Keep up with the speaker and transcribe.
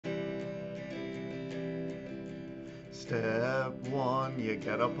Step 1, you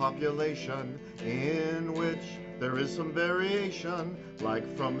get a population in which there is some variation, like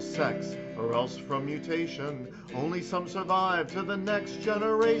from sex or else from mutation. Only some survive to the next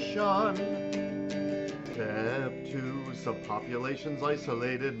generation. Step 2, subpopulations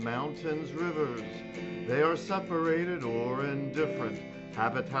isolated, mountains, rivers. They are separated or in different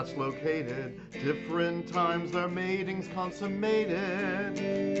habitats located. Different times their mating's consummated.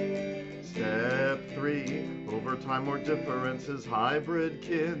 Step 3, over time more differences, hybrid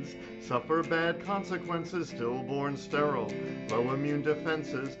kids suffer bad consequences, stillborn sterile, low immune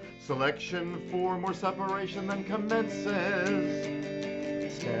defenses, selection for more separation than commences.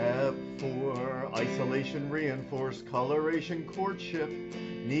 Step 4, isolation reinforced, coloration courtship,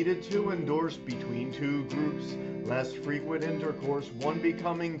 needed to endorse between two groups, less frequent intercourse, one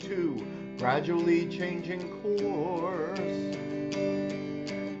becoming two, gradually changing course.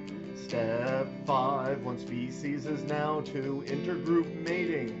 Step 5, one species is now two, intergroup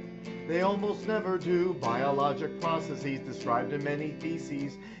mating. They almost never do. Biologic processes described in many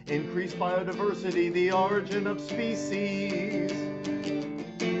theses. Increased biodiversity, the origin of species.